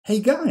Hey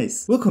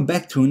guys, welcome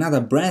back to another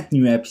brand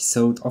new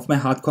episode of my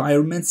Hardcore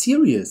Ironman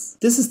series.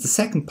 This is the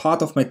second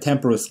part of my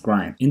Tempoross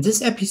grind. In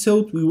this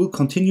episode we will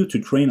continue to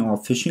train our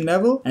fishing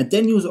level and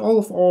then use all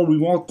of our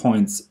reward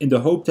points in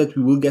the hope that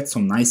we will get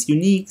some nice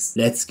uniques.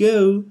 Let's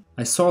go!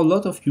 I saw a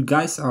lot of you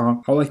guys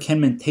are how I can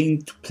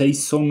maintain to play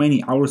so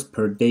many hours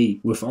per day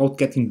without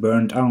getting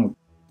burned out.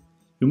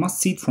 You must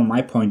see it from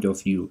my point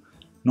of view.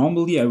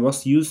 Normally I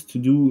was used to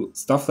do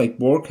stuff like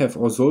Warcraft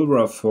or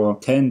Zulrah for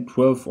 10,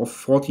 12 or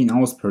 14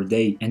 hours per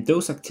day, and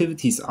those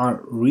activities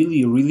are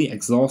really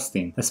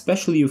exhausting,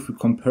 especially if we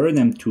compare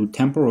them to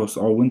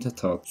Tempoross or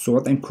Winterthur. So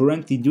what I'm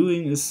currently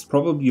doing is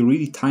probably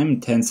really time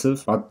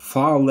intensive but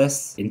far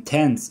less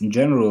intense in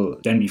general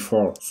than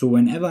before. So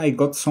whenever I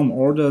got some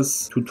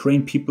orders to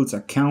train people's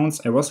accounts,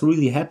 I was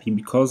really happy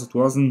because it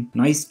was a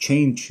nice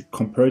change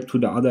compared to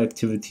the other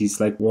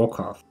activities like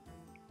Warcraft.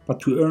 But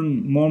to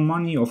earn more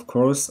money, of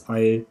course,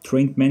 I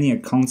trained many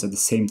accounts at the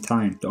same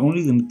time. The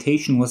only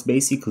limitation was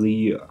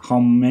basically how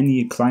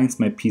many clients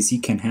my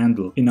PC can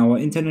handle. In our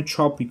internet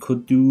shop we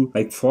could do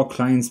like 4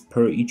 clients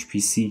per each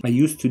PC. I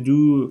used to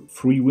do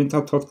 3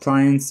 Winterthur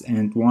clients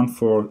and 1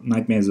 for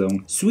Nightmare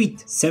Zone.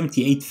 Sweet!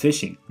 78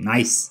 fishing.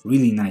 Nice.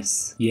 Really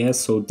nice. Yeah,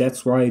 so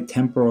that's why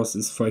Tempoross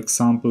is, for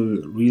example,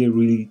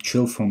 really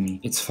chill for me.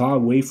 It's far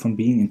away from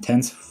being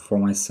intense for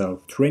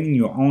myself. Training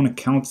your own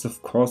account is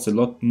of course a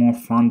lot more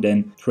fun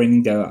than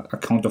training the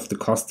account of the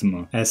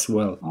customer as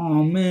well.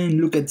 Oh man,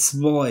 look at this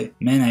boy.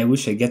 Man, I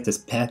wish I get this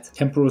pet.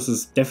 Tempoross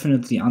is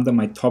definitely under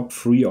my top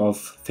 3 of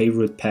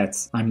favorite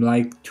pets. I'm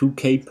like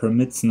 2k per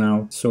mids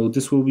now, so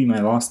this will be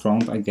my last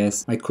round I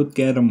guess. I could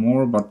gather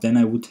more, but then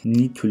I would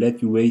need to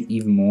let you wait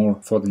even more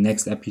for the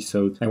next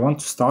episode. I want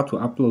to start to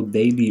upload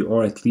daily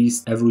or at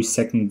least every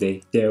second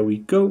day. There we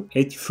go.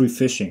 83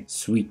 fishing.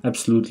 Sweet.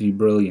 Absolutely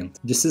brilliant.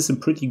 This is a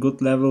pretty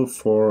good level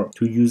to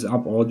use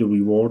up all the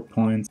reward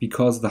points,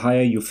 because the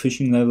higher your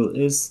fishing level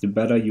is, the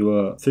better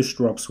your fish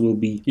drops will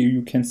be. Here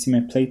you can see my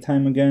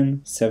playtime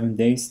again, 7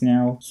 days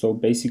now, so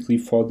basically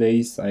 4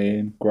 days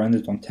I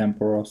grinded on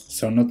Tempoross,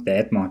 so not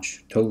that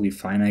much, totally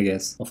fine I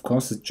guess. Of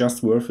course it's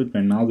just worth it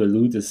when now the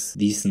loot is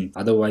decent,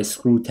 otherwise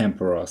screw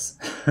Tempoross.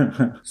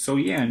 So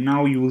yeah,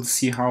 now you will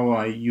see how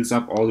I use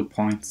up all the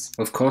points.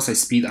 Of course I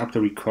speed up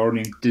the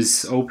recording.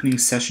 This opening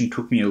session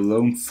took me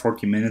alone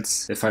 40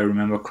 minutes if I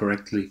remember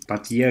correctly.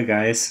 But yeah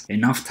guys,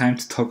 enough time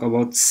to talk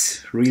about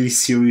really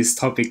serious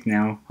topic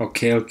now.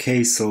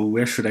 Okay, so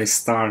where should I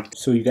start?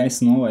 So you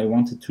guys know I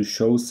wanted to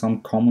show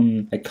some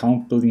common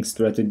account building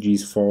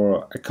strategies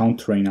for account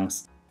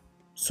trainers.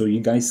 So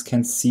you guys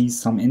can see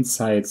some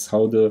insights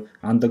how the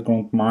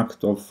underground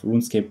market of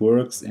Runescape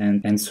works,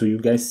 and so you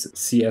guys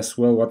see as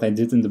well what I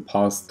did in the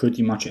past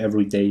pretty much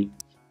every day.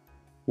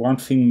 One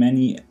thing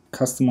many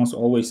customers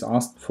always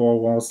asked for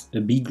was a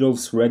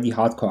B-Gloves ready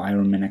Hardcore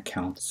Ironman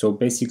account. So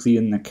basically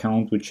an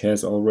account which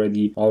has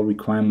already all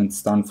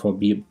requirements done for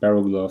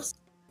barrel gloves.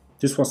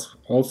 This was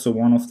also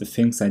one of the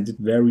things I did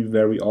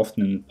very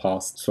often in the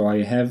past, so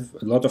I have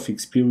a lot of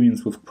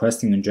experience with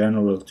questing in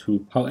general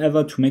too.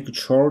 However, to make it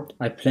short,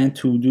 I plan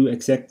to do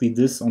exactly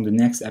this on the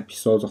next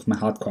episode of my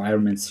Hardcore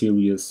Ironman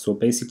series. So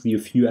basically a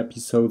few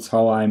episodes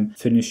how I'm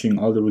finishing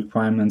all the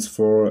requirements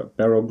for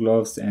barrel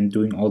gloves and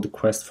doing all the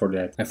quests for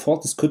that. I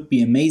thought this could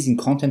be amazing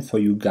content for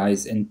you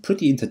guys and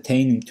pretty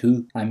entertaining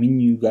too. I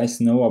mean, you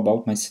guys know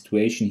about my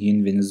situation here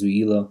in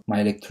Venezuela. My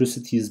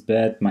electricity is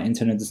bad, my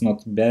internet is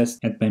not the best,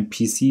 and my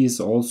PC is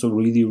also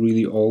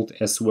really old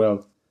as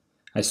well.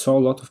 I saw a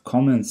lot of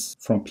comments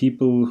from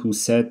people who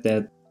said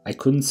that I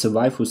couldn't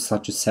survive with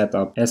such a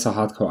setup as a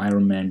Hardcore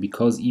Ironman,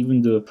 because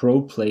even the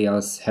pro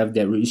players have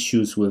their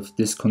issues with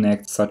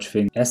disconnect, such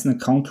things. As an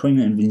account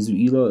trainer in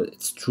Venezuela,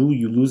 it's true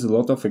you lose a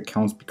lot of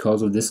accounts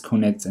because of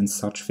disconnects and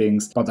such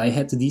things, but I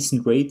had a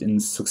decent rate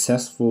and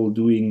successful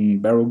doing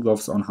barrel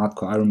gloves on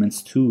Hardcore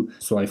Ironmans too,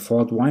 so I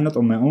thought why not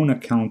on my own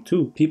account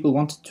too. People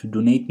wanted to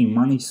donate me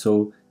money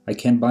so I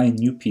can buy a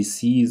new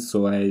PC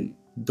so I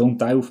don't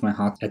die with my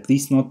heart, at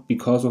least not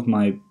because of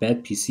my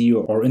bad PC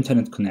or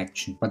internet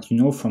connection. But you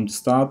know, from the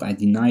start I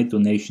denied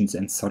donations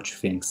and such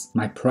things.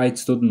 My pride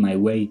stood in my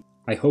way.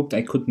 I hoped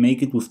I could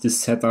make it with this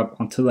setup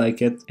until I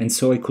get, and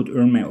so I could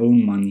earn my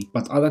own money.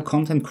 But other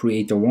content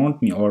creators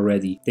warned me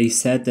already. They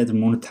said that the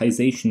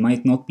monetization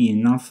might not be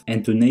enough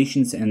and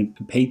donations and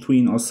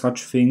Patreon or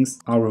such things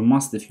are a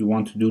must if you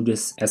want to do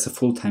this as a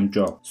full-time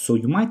job. So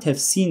you might have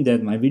seen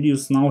that my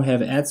videos now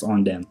have ads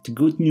on them. The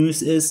good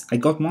news is I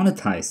got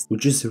monetized,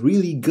 which is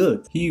really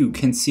good. Here you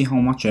can see how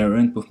much I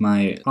earned with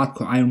my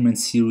Hardcore Ironman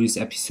series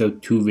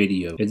episode 2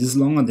 video. It is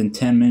longer than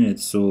 10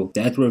 minutes, so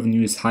the ad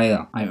revenue is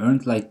higher. I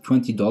earned like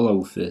 $20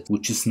 with it,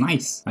 which is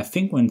nice. I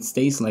think when it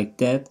stays like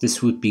that,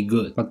 this would be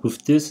good. But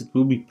with this, it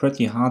will be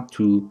pretty hard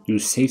to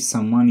save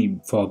some money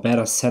for a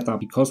better setup,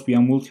 because we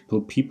are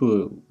multiple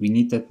people. We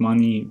need that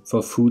money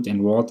for food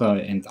and water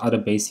and other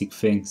basic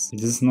things.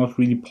 It is not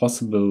really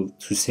possible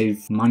to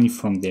save money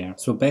from there.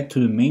 So back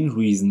to the main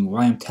reason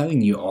why I'm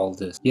telling you all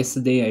this.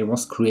 Yesterday I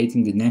was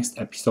creating the next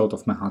episode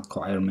of my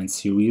Hardcore Ironman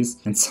series,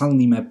 and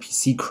suddenly my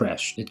PC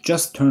crashed. It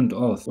just turned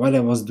off while I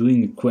was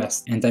doing a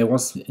quest and I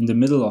was in the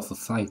middle of a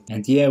fight.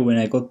 And yeah, when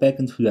I got back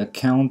into the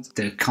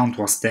account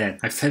was dead.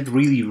 I felt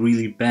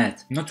really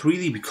bad. Not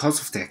really because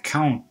of the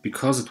account,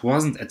 because it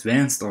wasn't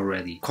advanced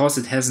already. Of course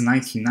it has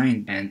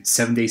 99 and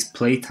 7 days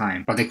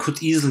playtime, but I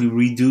could easily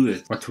redo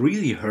it. What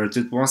really hurt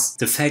it was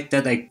the fact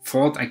that I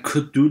thought I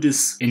could do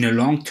this in the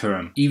long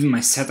term. Even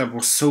my setup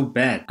was so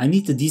bad. I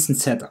need a decent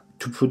setup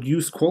to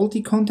produce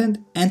quality content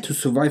and to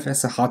survive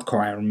as a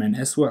hardcore Ironman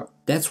as well.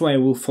 That's why I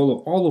will follow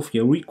all of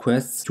your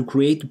requests to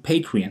create a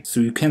Patreon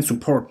so you can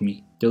support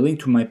me. The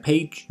link to my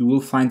page you will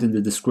find in the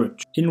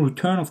description. In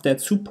return of that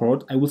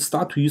support, I will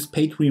start to use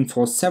Patreon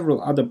for several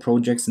other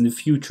projects in the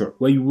future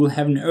where you will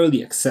have an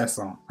early access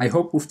on. I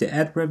hope with the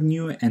ad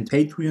revenue and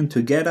Patreon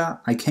together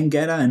I can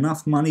gather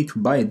enough money to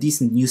buy a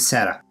decent new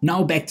setup.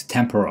 Now back to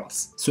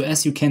Tempoross. So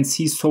as you can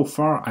see, so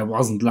far I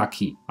wasn't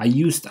lucky. I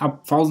used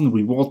up 1000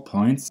 reward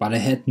points, but I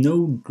had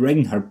no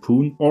dragon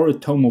harpoon or a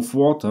tome of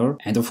water,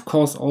 and of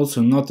course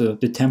also not the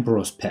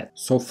Tempoross pet.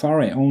 So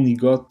far I only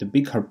got the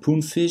big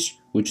harpoon fish,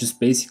 which is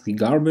basically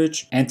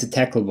garbage, and the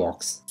tackle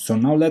box. So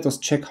now let us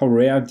check how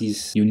rare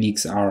these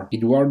uniques are.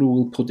 Eduardo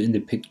will put in the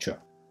picture.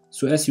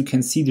 So as you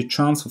can see, the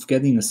chance of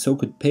getting a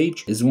soaked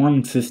page is 1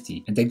 in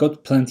 50, and I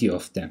got plenty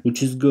of them,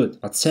 which is good,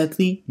 but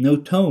sadly no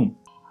tome.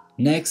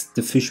 Next,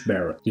 the fish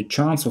barrel. The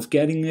chance of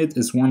getting it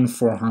is 1 in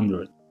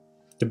 400.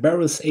 The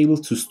barrel is able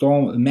to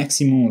store a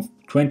maximum of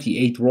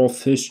 28 raw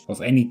fish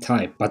of any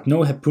type, but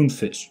no harpoon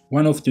fish.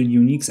 One of the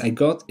uniques I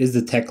got is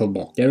the tackle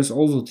box. There is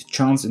also the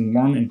chance in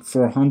 1 in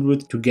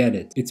 400 to get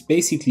it. It's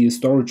basically a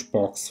storage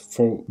box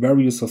for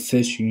various of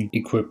fishing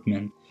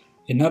equipment.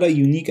 Another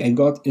unique I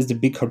got is the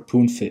big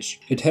harpoon fish.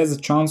 It has a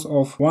chance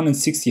of 1 in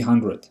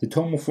 600. The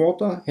tome of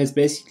water has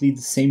basically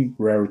the same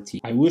rarity.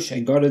 I wish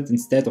I got it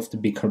instead of the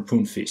big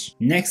harpoon fish.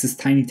 Next is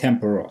tiny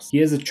Tempoross. He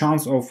has a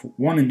chance of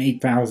 1 in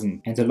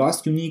 8000. And the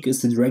last unique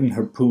is the dragon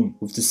harpoon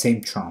with the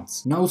same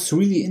chance. Now it's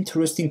really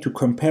interesting to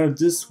compare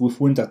this with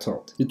winter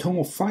toad. The tome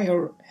of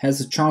fire has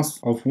a chance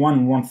of 1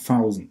 in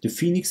 1000. The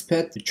phoenix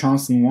pet, the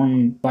chance in 1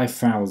 in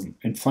 5000.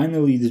 And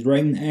finally the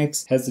dragon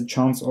axe has a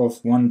chance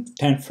of 1 in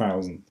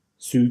 10,000.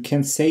 So you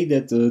can say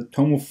that the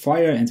Tome of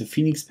Fire and the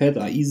Phoenix Pet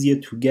are easier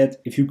to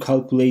get if you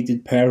calculate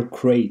it per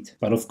crate.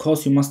 But of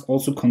course you must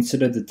also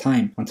consider the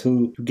time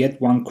until you get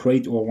 1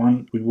 crate or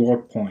 1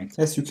 reward point.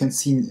 As you can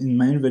see in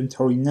my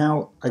inventory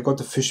now, I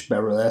got a fish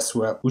barrel as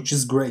well, which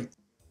is great.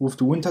 With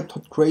the winter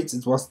toad crates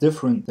it was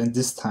different than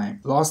this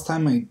time. Last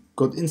time I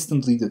got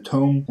instantly the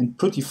tome and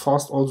pretty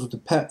fast also the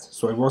pet,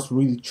 so I was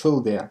really chill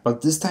there.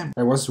 But this time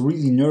I was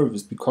really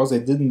nervous because I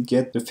didn't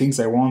get the things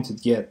I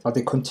wanted yet. But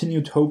I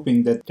continued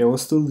hoping that there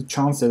was still the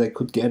chance that I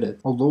could get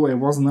it. Although I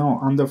was now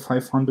under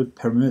 500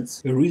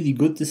 permits. A really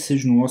good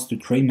decision was to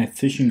train my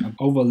fishing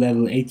over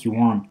level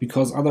 81,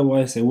 because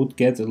otherwise I would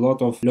get a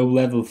lot of low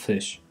level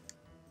fish.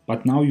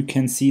 But now you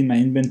can see in my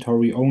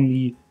inventory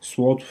only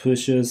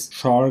swordfishes,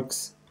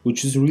 sharks,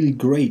 which is really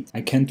great.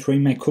 I can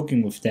train my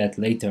cooking with that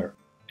later.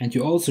 And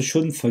you also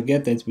shouldn't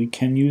forget that we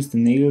can use the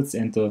nails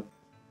and the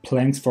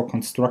planks for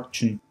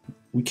construction.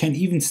 We can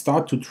even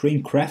start to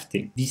train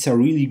crafting. These are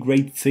really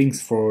great things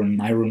for an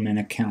Ironman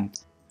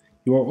account.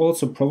 You are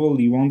also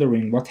probably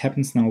wondering what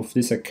happens now with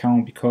this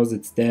account because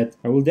it's dead.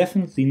 I will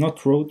definitely not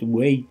throw it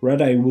away,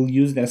 rather I will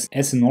use it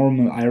as a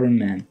normal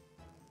Ironman.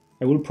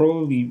 I will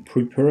probably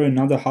prepare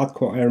another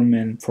hardcore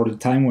Ironman for the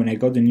time when I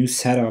got a new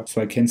setup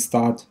so I can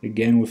start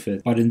again with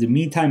it. But in the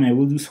meantime I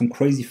will do some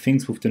crazy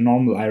things with the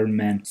normal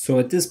Ironman. So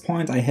at this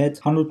point I had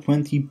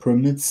 120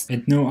 permits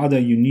and no other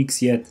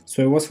uniques yet.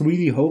 So I was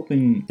really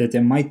hoping that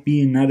there might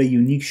be another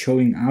unique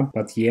showing up,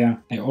 but yeah,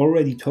 I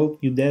already told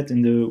you that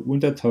in the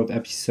Winter Toad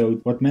episode.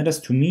 What matters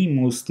to me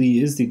mostly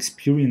is the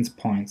experience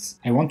points.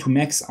 I want to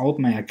max out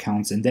my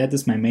accounts and that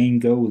is my main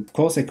goal. Of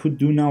course I could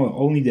do now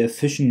only the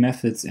efficient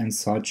methods and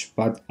such,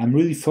 but I'm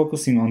really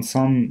focusing on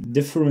some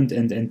different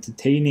and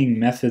entertaining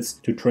methods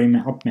to train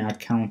up my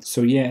account.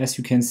 So yeah, as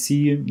you can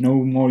see, no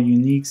more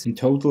uniques. In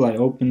total I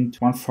opened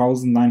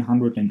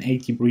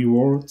 1980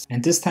 rewards,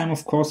 and this time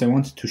of course I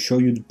wanted to show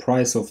you the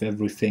price of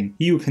everything.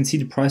 Here you can see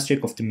the price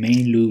check of the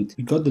main loot.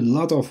 We got a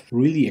lot of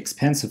really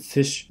expensive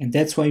fish and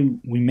that's why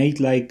we made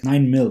like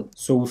 9 mil.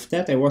 So with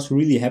that I was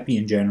really happy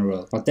in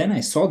general. But then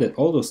I saw that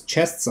all those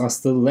chests are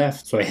still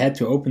left, so I had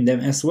to open them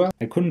as well.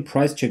 I couldn't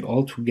price check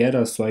all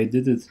together, so I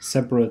did it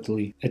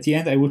separately. At the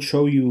end I would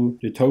show you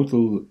the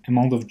total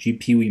amount of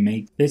GP we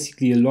made.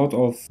 Basically a lot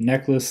of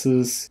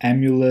necklaces,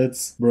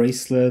 amulets,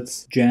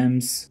 bracelets,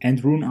 gems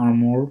and rune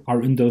armor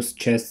are in those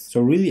chests.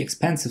 So really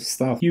expensive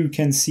stuff. Here you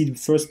can see the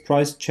first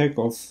price check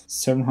of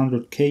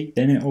 700k.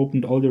 Then I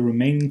opened all the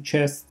remaining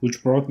chests,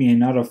 which brought me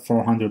another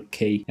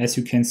 400k, as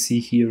you can see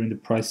here in the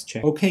price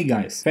check. Okay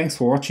guys, thanks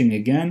for watching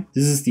again.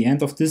 This is the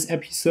end of this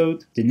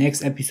episode. The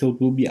next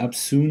episode will be up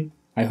soon.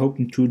 I hope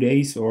in 2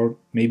 days or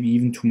maybe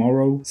even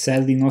tomorrow.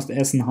 Sadly not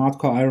as an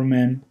hardcore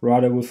Ironman,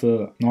 rather with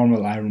a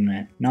normal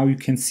Ironman. Now you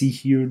can see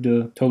here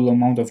the total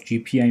amount of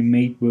GP I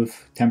made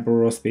with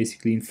Tempoross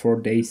basically in 4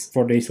 days.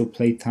 4 days of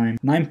playtime.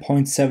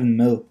 9.7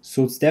 mil.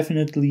 So it's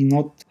definitely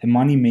not a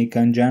money maker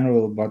in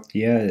general, but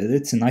yeah,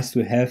 it's nice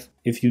to have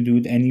if you do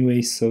it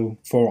anyway. So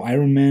for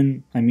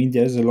Ironman, I mean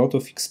there's a lot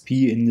of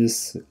XP in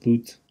this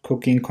loot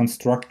cooking,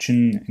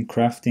 construction and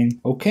crafting.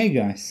 Okay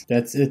guys,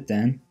 that's it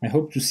then. I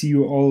hope to see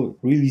you all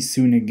really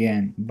soon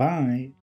again. Bye!